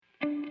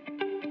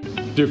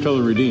Dear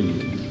fellow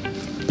redeemed,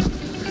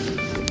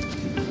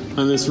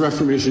 on this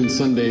Reformation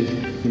Sunday,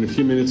 in a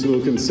few minutes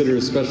we'll consider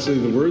especially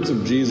the words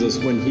of Jesus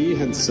when he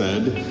had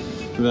said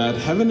that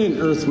heaven and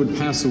earth would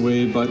pass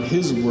away, but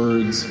his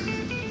words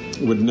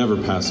would never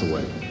pass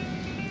away.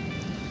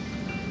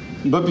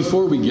 But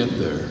before we get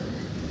there,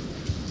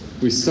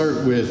 we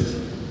start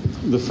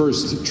with the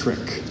first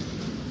trick.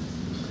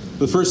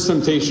 The first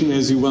temptation,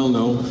 as you well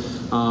know,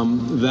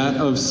 that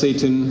of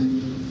Satan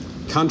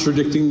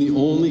contradicting the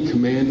only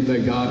command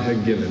that God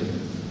had given,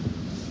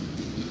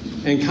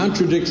 and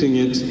contradicting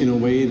it in a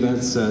way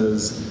that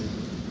says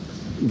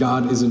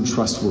God isn't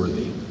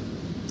trustworthy.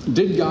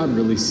 Did God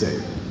really say?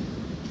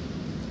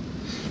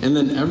 And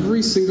then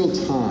every single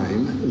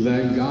time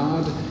that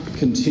God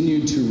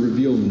continued to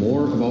reveal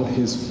more about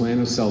his plan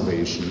of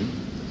salvation,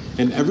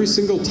 and every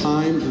single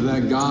time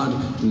that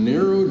God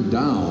narrowed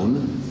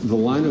down the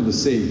line of the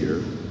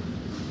Savior,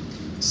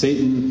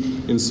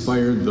 Satan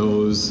inspired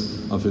those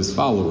of his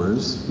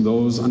followers,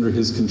 those under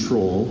his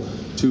control,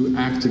 to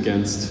act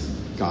against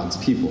God's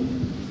people.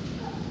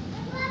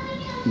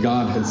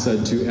 God had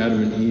said to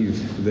Adam and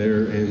Eve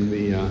there in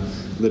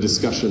the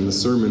discussion, the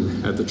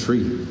sermon at the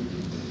tree,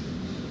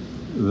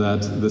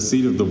 that the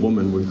seed of the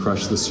woman would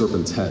crush the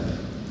serpent's head.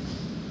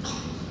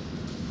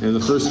 And the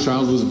first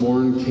child was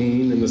born,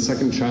 Cain, and the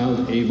second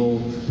child, Abel.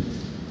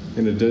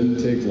 And it didn't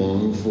take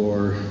long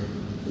for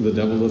the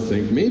devil to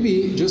think,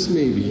 maybe, just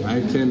maybe,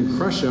 I can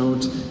crush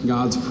out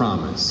God's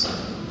promise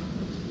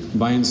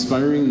by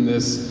inspiring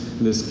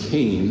this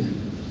Cain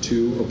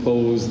to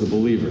oppose the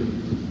believer.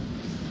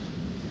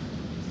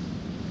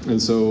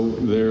 And so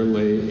there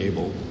lay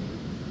Abel.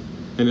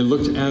 And it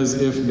looked as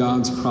if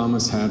God's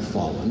promise had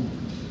fallen,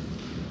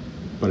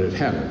 but it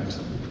hadn't,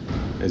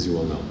 as you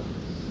all know.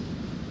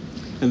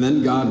 And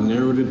then God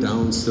narrowed it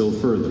down still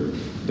further,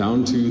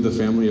 down to the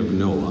family of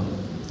Noah.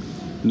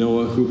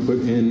 Noah, who put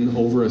in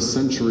over a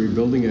century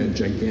building a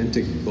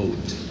gigantic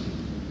boat.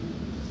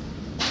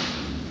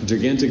 A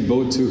gigantic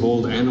boat to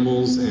hold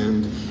animals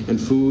and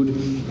food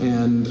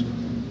and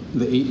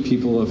the 8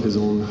 people of his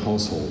own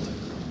household.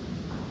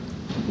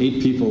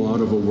 8 people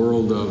out of a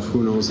world of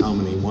who knows how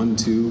many, 1,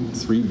 2,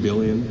 3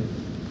 billion.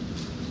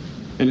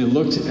 And it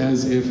looked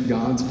as if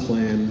God's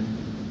plan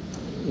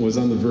was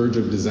on the verge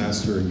of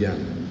disaster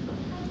again.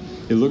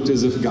 It looked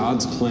as if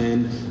God's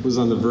plan was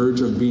on the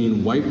verge of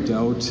being wiped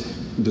out,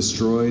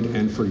 destroyed,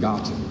 and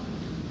forgotten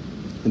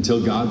until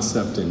God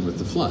stepped in with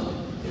the flood.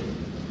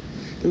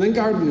 And then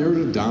God narrowed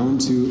it down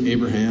to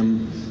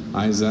Abraham,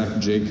 Isaac,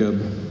 Jacob,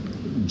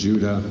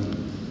 Judah,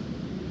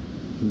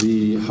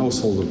 the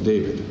household of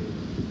David.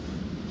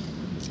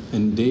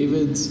 And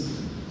David's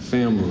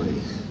family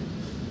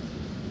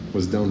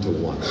was down to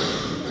 1.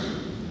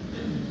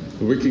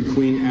 The wicked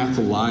queen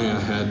Athaliah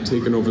had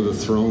taken over the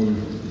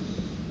throne,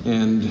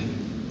 and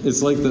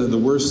it's like the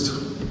worst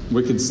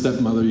wicked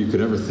stepmother you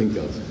could ever think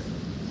of,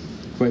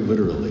 quite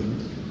literally.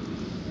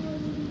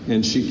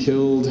 And she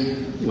killed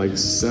like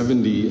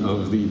 70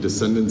 of the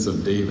descendants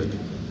of David,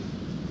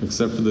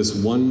 except for this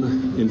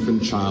one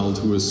infant child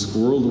who was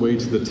squirreled away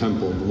to the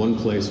temple, the one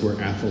place where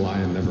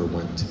Athaliah never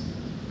went.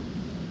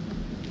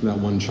 That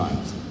one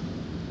child.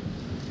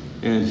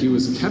 And he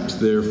was kept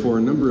there for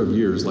a number of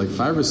years, like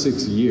 5 or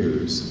 6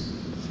 years.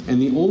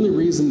 And the only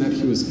reason that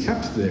he was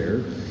kept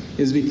there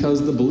is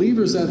because the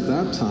believers at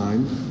that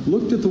time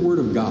looked at the Word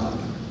of God.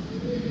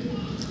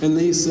 And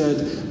they said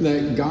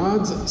that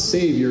God's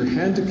Savior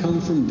had to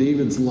come from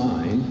David's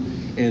line,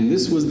 and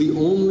this was the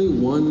only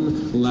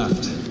one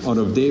left out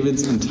of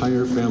David's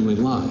entire family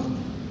line.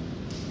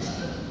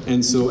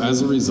 And so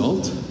as a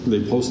result,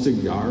 they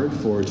posted guard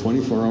for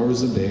 24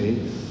 hours a day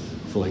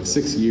for like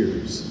 6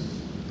 years,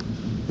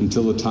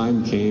 until the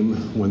time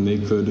came when they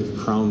could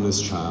crown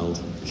this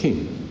child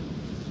king.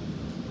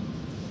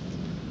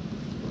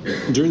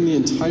 During the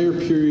entire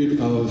period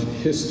of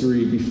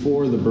history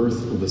before the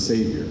birth of the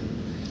Savior,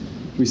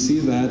 we see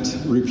that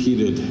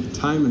repeated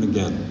time and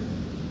again,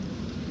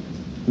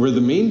 where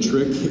the main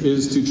trick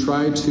is to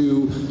try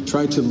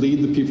to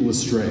lead the people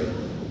astray,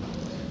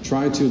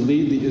 try to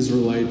lead the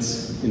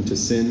Israelites into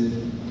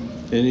sin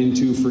and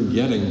into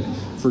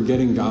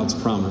forgetting God's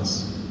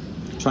promise,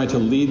 try to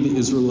lead the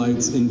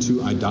Israelites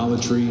into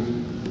idolatry,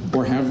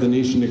 or have the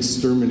nation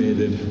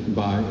exterminated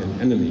by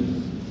an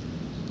enemy.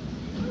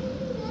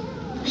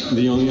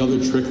 The only other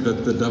trick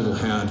that the devil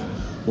had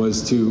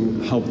was to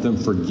help them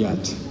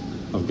forget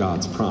of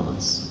God's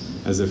promise,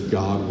 as if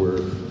God were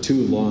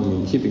too long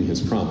in keeping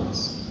his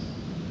promise.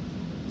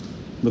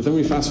 But then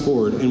we fast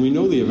forward, and we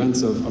know the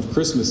events of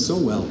Christmas so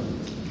well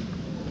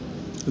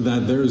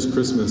that there's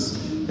Christmas,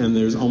 and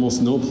there's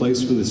almost no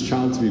place for this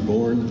child to be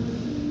born.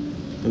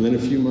 And then a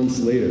few months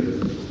later,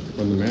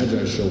 when the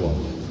Magi show up,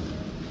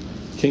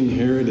 King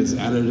Herod is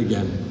at it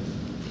again.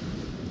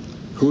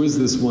 Who is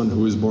this one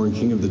who is born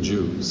King of the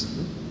Jews?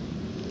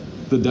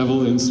 The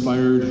devil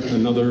inspired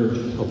another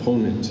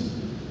opponent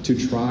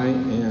to try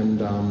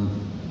and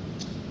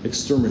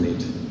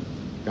exterminate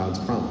God's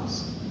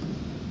promise.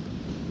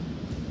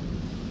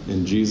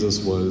 And Jesus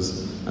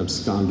was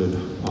absconded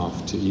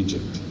off to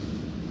Egypt.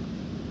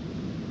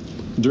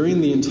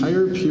 during the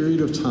entire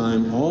period of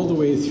time, all the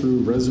way through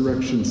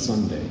Resurrection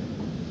Sunday,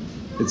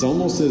 it's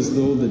almost as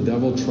though the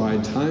devil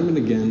tried time and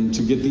again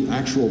to get the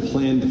actual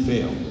plan to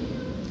fail.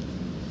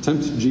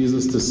 Tempt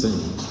Jesus to sin.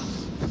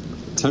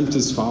 Tempt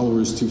his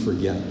followers to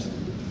forget.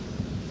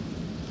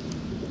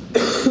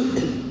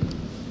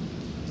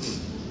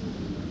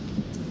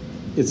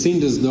 It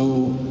seemed as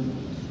though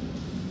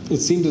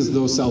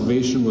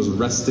salvation was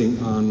resting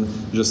on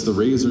just the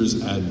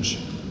razor's edge.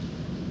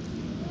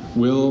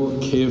 Will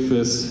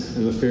Caiaphas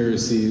and the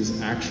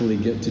Pharisees actually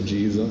get to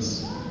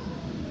Jesus?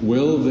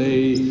 Will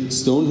they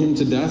stone him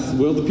to death?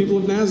 Will the people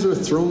of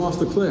Nazareth throw him off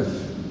the cliff?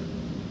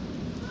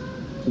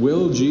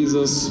 Will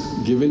Jesus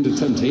give in to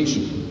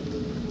temptation?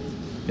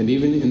 And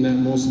even in that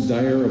most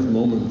dire of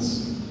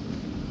moments,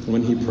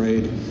 when he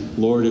prayed,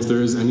 Lord, if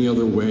there is any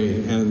other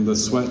way, and the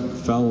sweat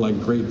fell like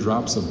great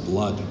drops of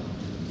blood,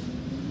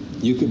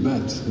 you could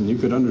bet and you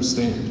could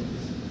understand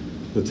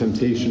the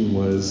temptation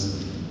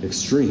was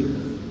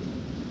extreme.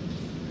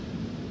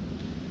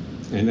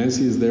 And as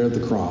he is there at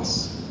the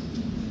cross,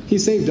 he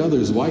saved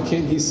others. Why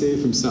can't he save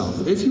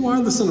himself? If you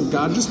are the Son of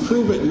God, just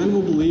prove it, and then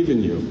we'll believe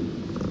in you.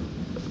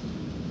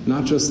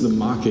 Not just the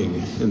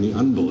mocking and the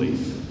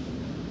unbelief,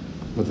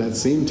 but that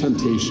same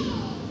temptation.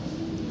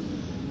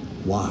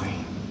 Why?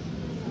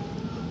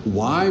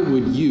 Why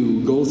would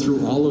you go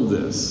through all of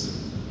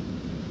this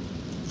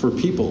for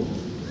people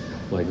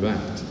like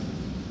that?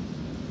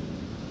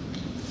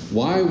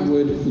 Why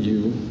would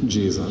you,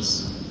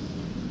 Jesus,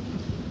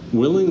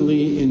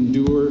 willingly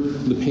endure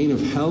the pain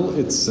of hell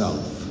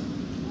itself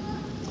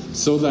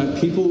so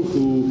that people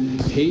who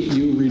hate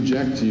you,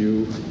 reject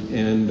you,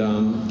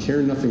 and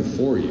care nothing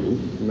for you,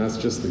 and that's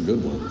just the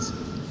good ones,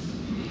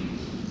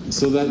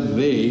 so that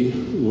they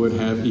would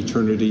have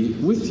eternity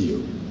with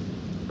you?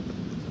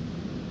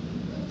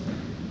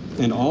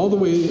 And all the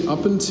way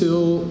up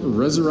until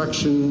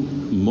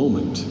resurrection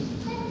moment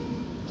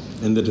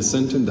and the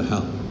descent into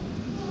hell,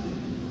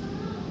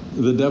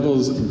 the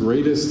devil's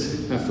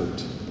greatest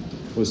effort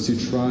was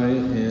to try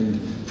and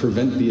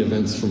prevent the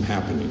events from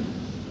happening.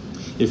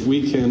 If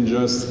we can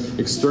just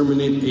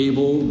exterminate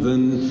Abel,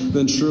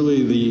 then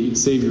surely the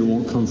Savior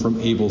won't come from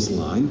Abel's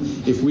line.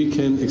 If we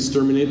can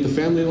exterminate the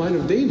family line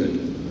of David,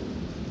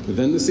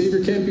 then the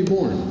Savior can't be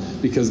born,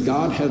 because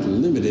God had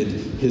limited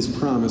his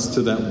promise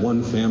to that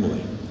one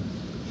family.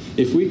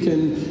 If we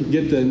can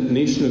get the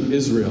nation of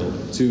Israel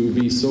to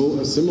be so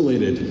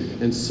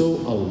assimilated and so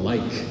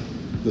alike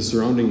the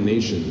surrounding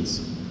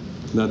nations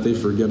that they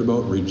forget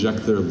about,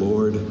 reject their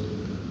Lord,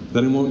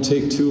 then it won't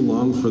take too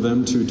long for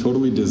them to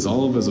totally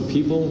dissolve as a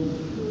people,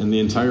 and the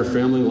entire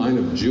family line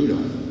of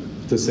Judah,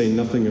 to say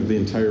nothing of the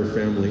entire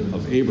family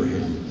of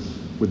Abraham,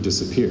 would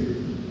disappear.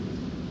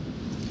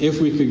 If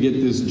we could get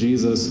this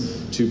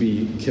Jesus to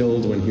be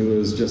killed when he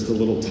was just a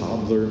little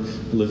toddler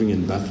living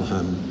in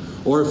Bethlehem,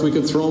 or if we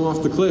could throw him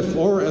off the cliff,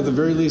 or at the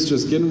very least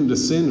just get him to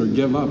sin or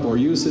give up, or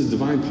use his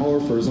divine power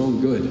for his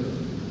own good,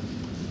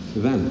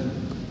 then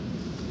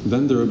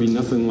there would be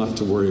nothing left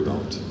to worry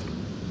about.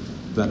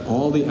 That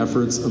all the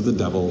efforts of the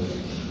devil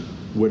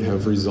would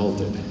have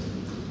resulted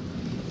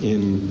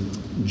in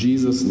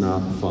Jesus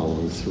not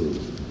following through.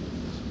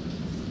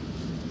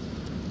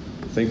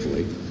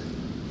 Thankfully,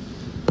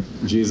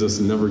 Jesus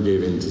never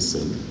gave in to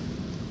sin.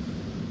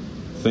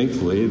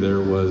 Thankfully,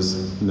 there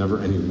was never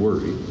any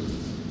worry.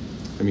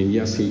 I mean,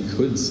 yes, he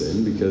could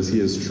sin because he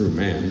is true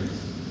man,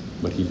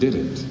 but he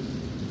didn't.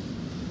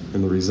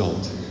 And the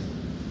result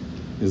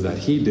is that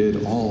he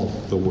did all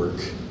the work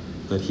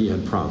that he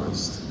had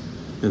promised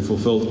and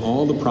fulfilled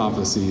all the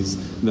prophecies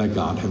that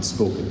God had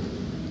spoken.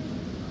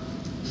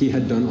 He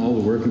had done all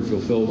the work and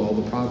fulfilled all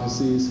the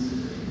prophecies,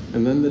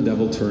 and then the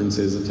devil turns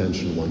his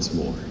attention once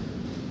more.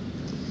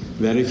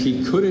 That if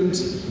he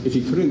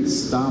couldn't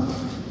stop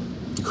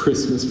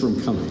Christmas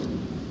from coming,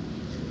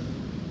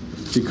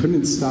 if he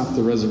couldn't stop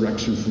the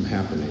resurrection from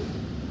happening,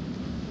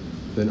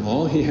 then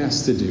all he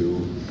has to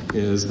do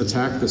is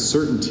attack the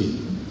certainty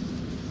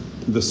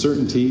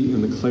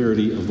and the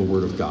clarity of the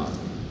Word of God.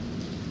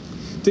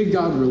 Did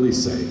God really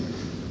say?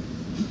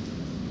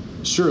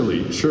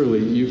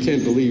 Surely you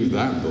can't believe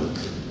that book.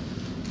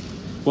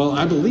 Well,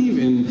 I believe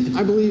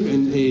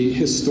in a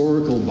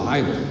historical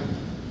Bible,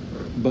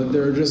 but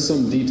there are just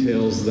some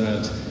details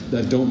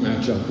that don't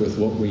match up with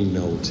what we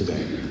know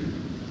today.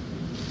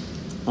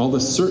 All the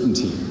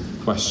certainty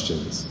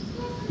questions,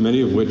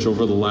 many of which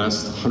over the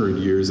last 100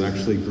 years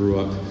actually grew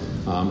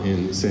up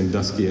in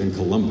Sandusky and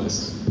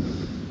Columbus.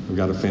 I've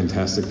got a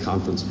fantastic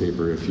conference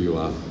paper if you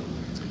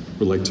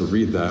would like to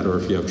read that, or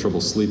if you have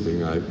trouble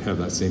sleeping, I have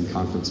that same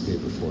conference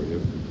paper for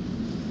you.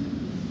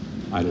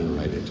 I didn't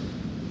write it.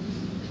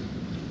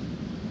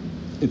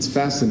 It's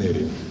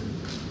fascinating,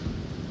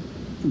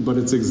 but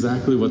it's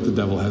exactly what the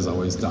devil has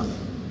always done.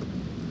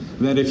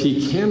 That if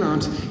he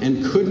cannot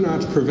and could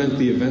not prevent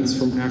the events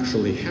from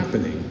actually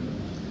happening,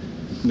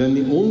 then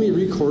the only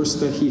recourse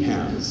that he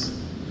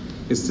has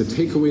is to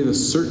take away the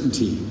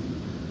certainty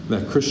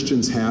that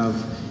Christians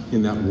have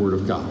in that Word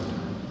of God.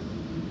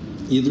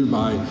 Either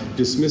by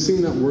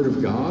dismissing that Word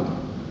of God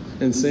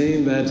and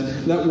saying that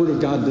that Word of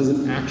God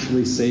doesn't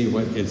actually say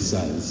what it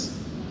says.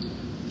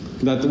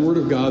 That the Word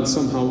of God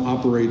somehow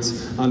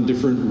operates on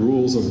different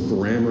rules of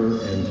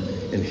grammar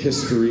and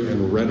history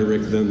and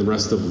rhetoric than the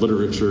rest of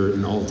literature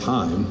in all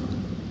time.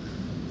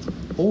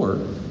 Or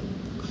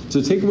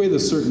to take away the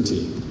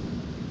certainty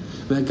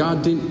that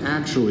God didn't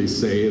actually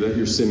say that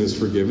your sin is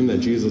forgiven, that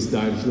Jesus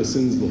died for the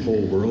sins of the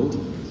whole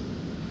world,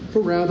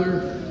 but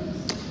rather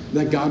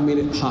that God made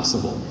it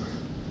possible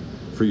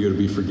for you to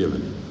be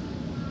forgiven.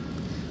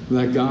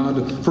 That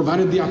God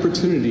provided the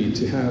opportunity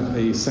to have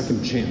a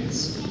second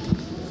chance.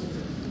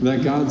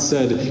 That God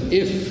said,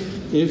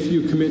 if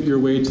you commit your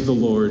way to the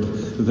Lord,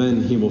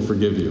 then He will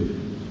forgive you.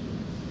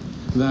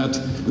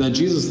 That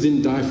Jesus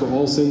didn't die for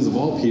all sins of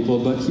all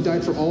people, but He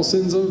died for all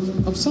sins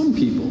of some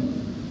people.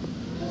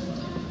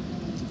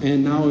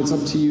 And now it's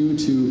up to you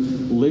to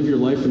live your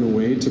life in a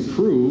way to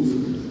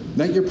prove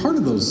that you're part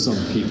of those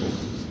some people.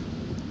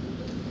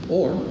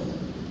 Or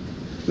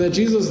that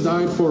Jesus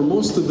died for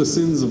most of the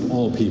sins of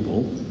all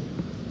people,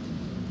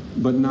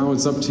 but now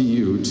it's up to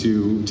you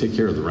to take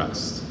care of the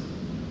rest.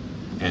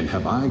 And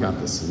have I got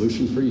the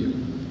solution for you?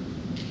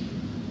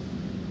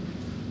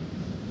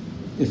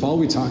 If all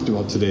we talked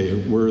about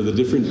today were the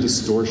different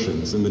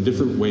distortions and the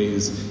different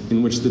ways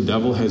in which the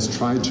devil has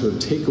tried to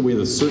take away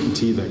the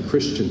certainty that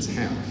Christians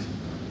have,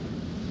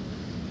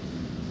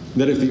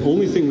 that if the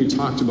only thing we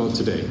talked about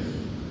today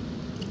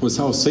was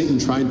how Satan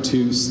tried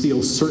to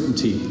steal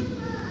certainty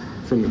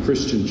from the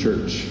Christian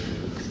church,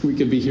 we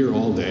could be here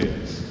all day,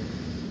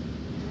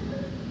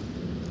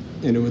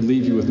 and it would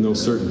leave you with no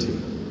certainty.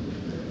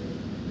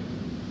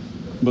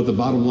 But the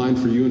bottom line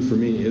for you and for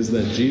me is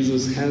that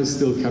Jesus has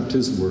still kept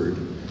His word,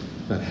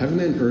 that heaven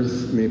and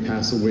earth may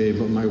pass away,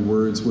 but my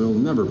words will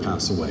never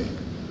pass away.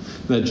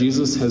 That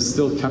Jesus has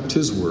still kept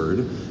His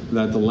word,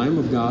 that the Lamb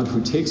of God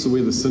who takes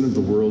away the sin of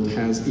the world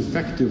has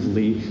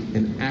effectively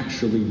and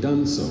actually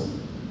done so.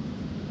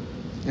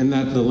 And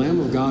that the Lamb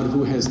of God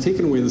who has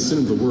taken away the sin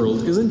of the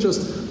world isn't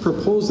just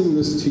proposing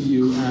this to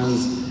you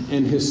as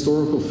an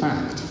historical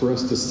fact for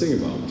us to sing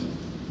about.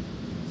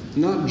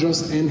 Not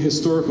just an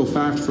historical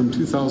fact from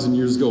 2,000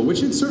 years ago,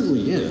 which it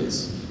certainly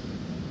is,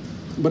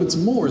 but it's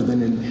more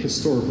than an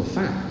historical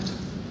fact.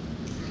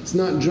 It's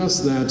not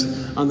just that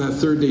on that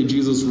third day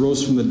Jesus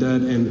rose from the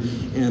dead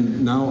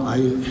and now I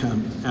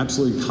am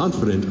absolutely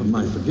confident of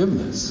my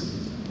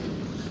forgiveness.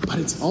 But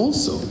it's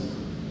also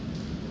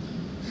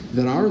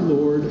that our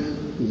Lord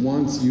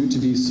wants you to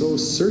be so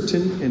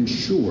certain and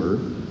sure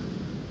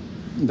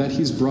that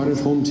He's brought it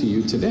home to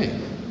you today.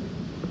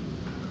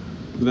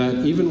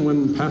 That even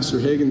when Pastor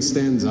Hagen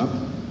stands up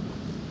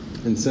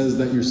and says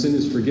that your sin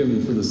is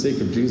forgiven for the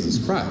sake of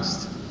Jesus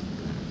Christ,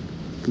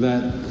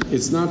 that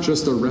it's not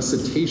just a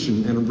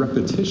recitation and a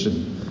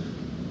repetition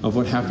of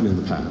what happened in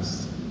the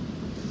past,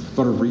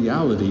 but a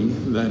reality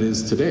that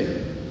is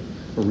today.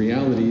 A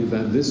reality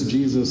that this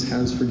Jesus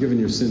has forgiven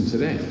your sin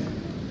today.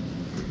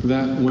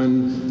 That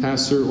when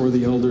pastor or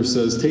the elder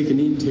says, take and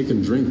eat, take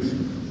and drink,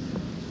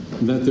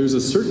 that there's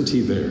a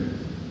certainty there.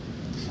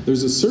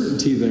 There's a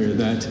certainty there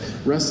that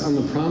rests on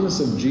the promise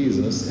of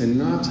Jesus and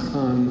not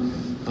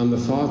on the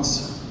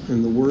thoughts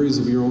and the worries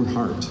of your own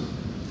heart.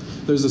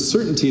 There's a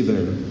certainty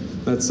there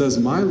that says,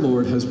 my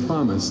Lord has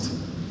promised,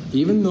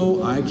 even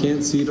though I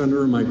can't see it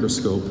under a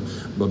microscope,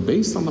 but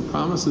based on the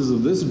promises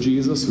of this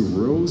Jesus who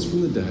rose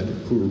from the dead,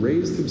 who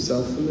raised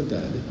Himself from the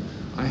dead,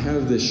 I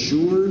have this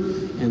sure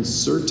and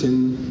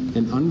certain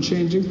and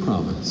unchanging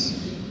promise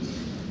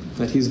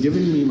that He's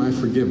given me my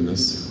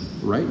forgiveness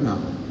right now,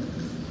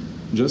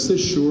 just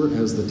as sure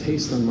as the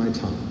taste on my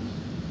tongue.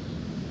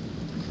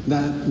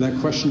 That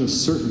question of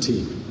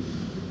certainty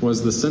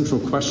was the central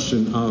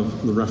question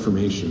of the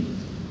Reformation.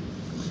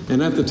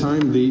 And at the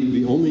time,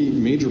 the only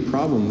major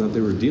problem that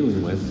they were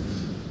dealing with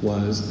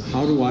was,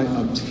 how do I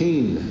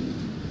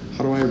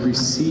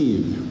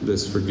receive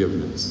this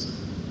forgiveness?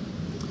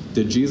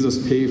 Did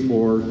Jesus pay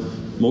for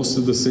most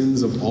of the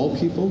sins of all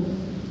people?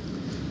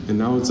 And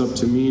now it's up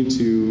to me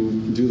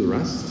to do the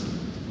rest?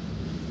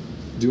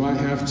 Do I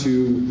have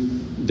to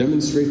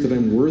demonstrate that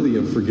I'm worthy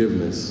of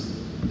forgiveness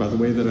by the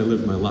way that I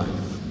live my life?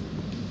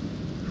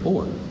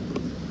 Or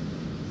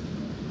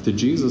did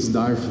Jesus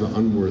die for the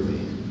unworthy,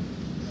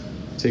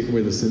 take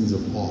away the sins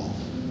of all?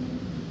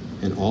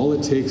 And all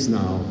it takes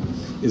now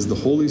is the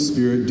Holy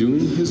Spirit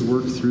doing His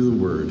work through the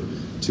Word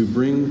to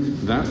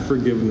bring that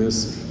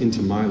forgiveness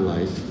into my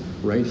life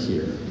right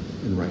here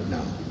and right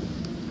now.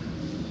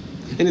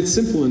 And it's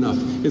simple enough.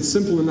 It's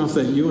simple enough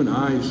that you and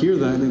I hear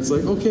that and it's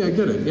like, okay, I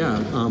get it. Yeah,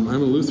 I'm a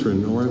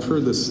Lutheran, or I've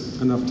heard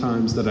this enough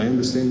times that I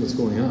understand what's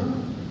going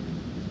on.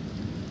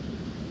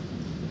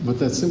 But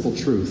that simple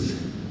truth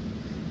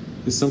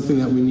is something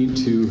that we need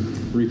to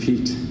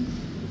repeat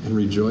and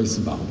rejoice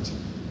about.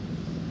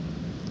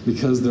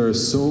 Because there are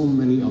so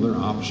many other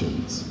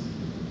options.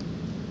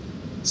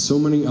 So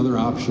many other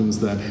options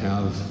that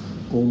have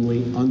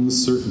only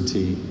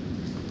uncertainty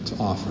to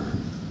offer.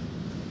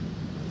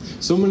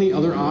 So many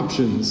other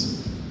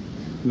options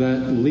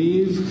that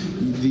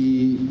leave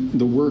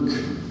the work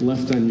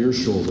left on your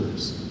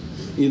shoulders,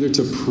 either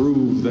to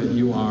prove that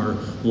you are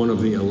one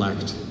of the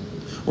elect,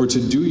 or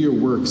to do your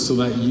work so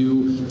that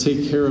you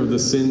take care of the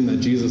sin that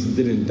Jesus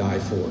didn't die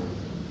for.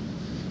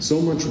 So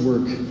much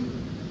work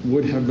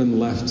would have been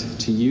left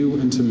to you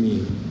and to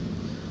me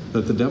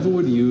that the devil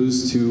would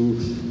use to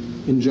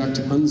inject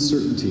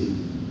uncertainty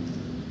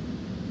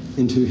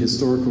into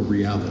historical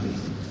reality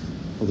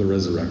of the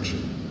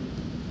resurrection.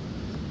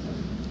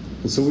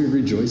 And so we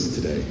rejoice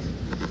today.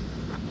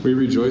 We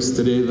rejoice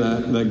today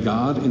that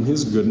God, in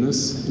his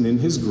goodness and in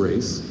his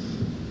grace,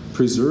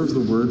 preserved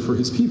the word for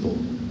his people.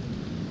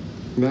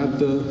 That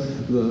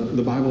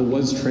the Bible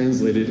was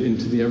translated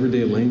into the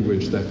everyday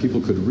language that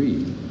people could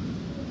read.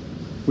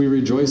 We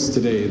rejoice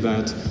today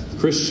that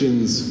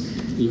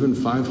Christians, even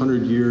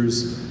 500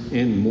 years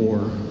and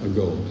more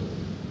ago,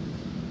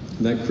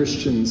 that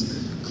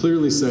Christians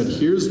clearly said,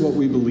 here's what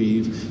we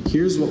believe,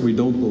 here's what we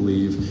don't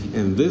believe,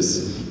 and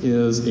this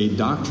is a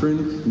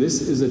doctrine,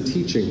 this is a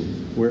teaching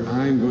where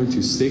I'm going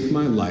to stake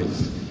my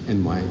life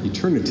and my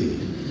eternity.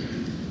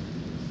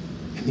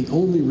 And the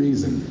only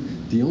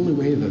reason, the only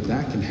way that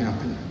that can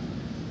happen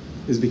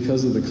is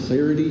because of the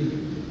clarity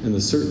and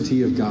the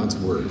certainty of God's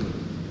word.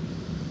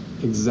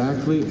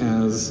 Exactly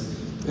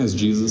as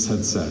Jesus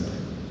had said,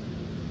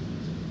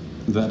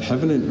 that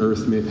heaven and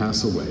earth may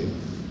pass away,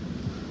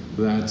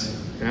 that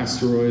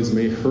asteroids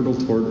may hurtle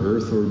toward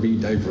Earth or be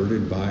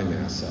diverted by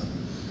NASA,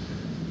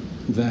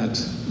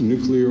 that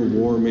nuclear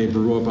war may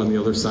brew up on the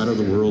other side of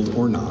the world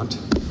or not,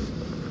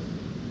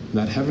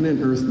 that heaven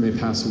and earth may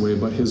pass away,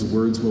 but his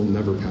words will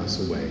never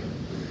pass away.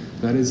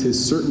 That is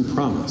his certain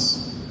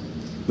promise,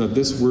 that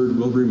this word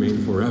will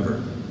remain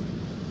forever.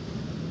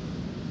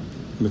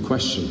 And the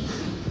question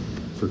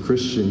for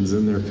Christians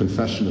in their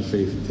confession of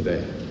faith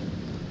today,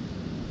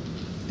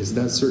 is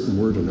that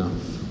certain word enough?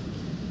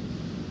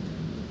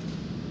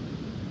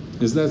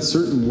 Is that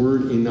certain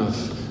word enough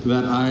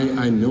that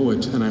I know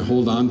it and I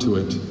hold on to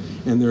it,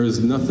 and there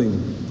is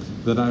nothing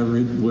that I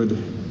would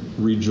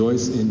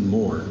rejoice in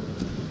more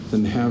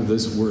than have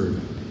this word?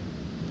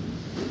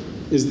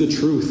 Is the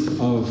truth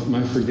of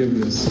my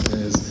forgiveness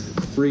as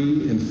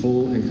free and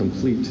full and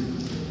complete?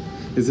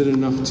 Is it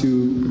enough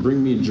to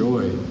bring me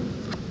joy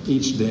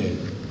each day?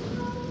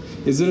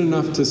 Is it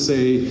enough to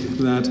say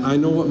that I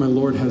know what my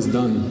Lord has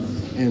done,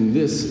 and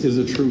this is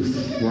a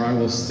truth where I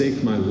will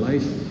stake my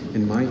life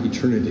and my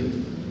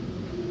eternity?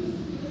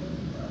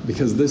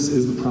 Because this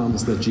is the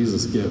promise that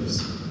Jesus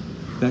gives,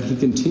 that he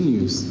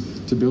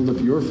continues to build up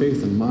your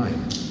faith and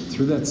mine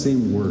through that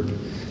same word,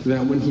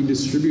 that when he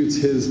distributes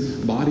his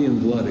body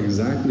and blood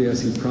exactly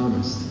as he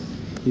promised,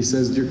 he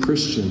says, dear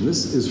Christian,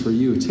 this is for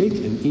you. Take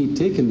and eat,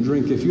 take and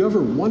drink. If you ever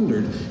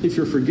wondered if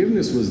your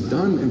forgiveness was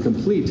done and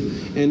complete,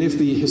 and if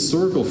the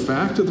historical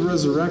fact of the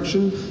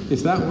resurrection,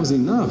 if that was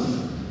enough,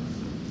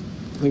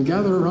 then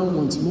gather around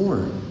once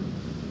more.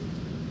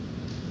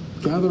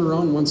 Gather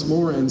around once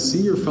more and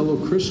see your fellow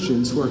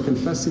Christians who are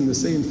confessing the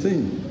same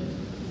thing.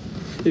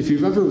 If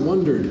you've ever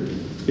wondered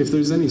if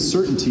there's any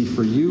certainty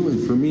for you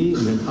and for me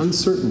in an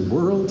uncertain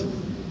world,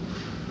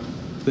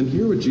 then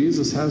hear what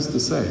Jesus has to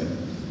say.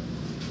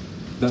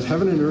 That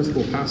heaven and earth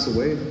will pass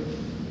away,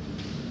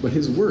 but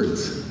his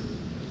words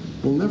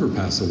will never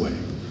pass away.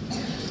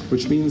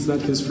 Which means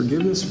that his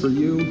forgiveness for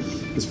you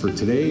is for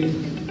today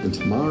and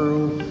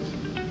tomorrow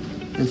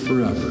and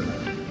forever.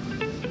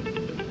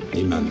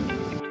 Amen.